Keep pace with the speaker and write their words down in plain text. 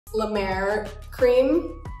La Mer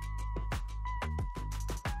cream.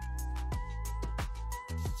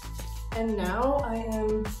 And now I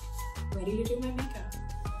am ready to do my makeup.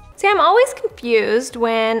 See, I'm always confused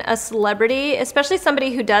when a celebrity, especially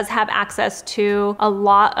somebody who does have access to a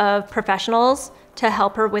lot of professionals to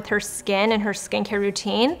help her with her skin and her skincare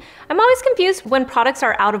routine. I'm always confused when products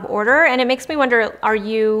are out of order, and it makes me wonder, are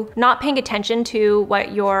you not paying attention to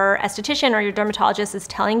what your esthetician or your dermatologist is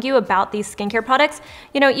telling you about these skincare products?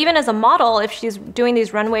 You know, even as a model, if she's doing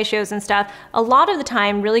these runway shows and stuff, a lot of the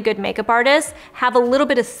time, really good makeup artists have a little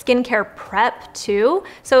bit of skincare prep too.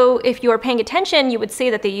 So if you are paying attention, you would see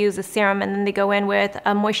that they use a serum and then they go in with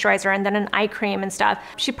a moisturizer and then an eye cream and stuff.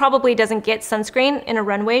 She probably doesn't get sunscreen in a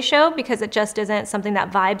runway show because it just isn't something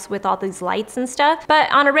that vibes with all these lights and stuff.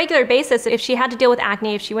 But on a regular basis, if she had to deal with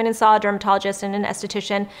acne, if she went and saw a dermatologist and an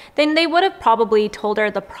esthetician, then they would have probably told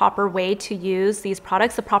her the proper way to use these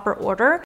products, the proper order.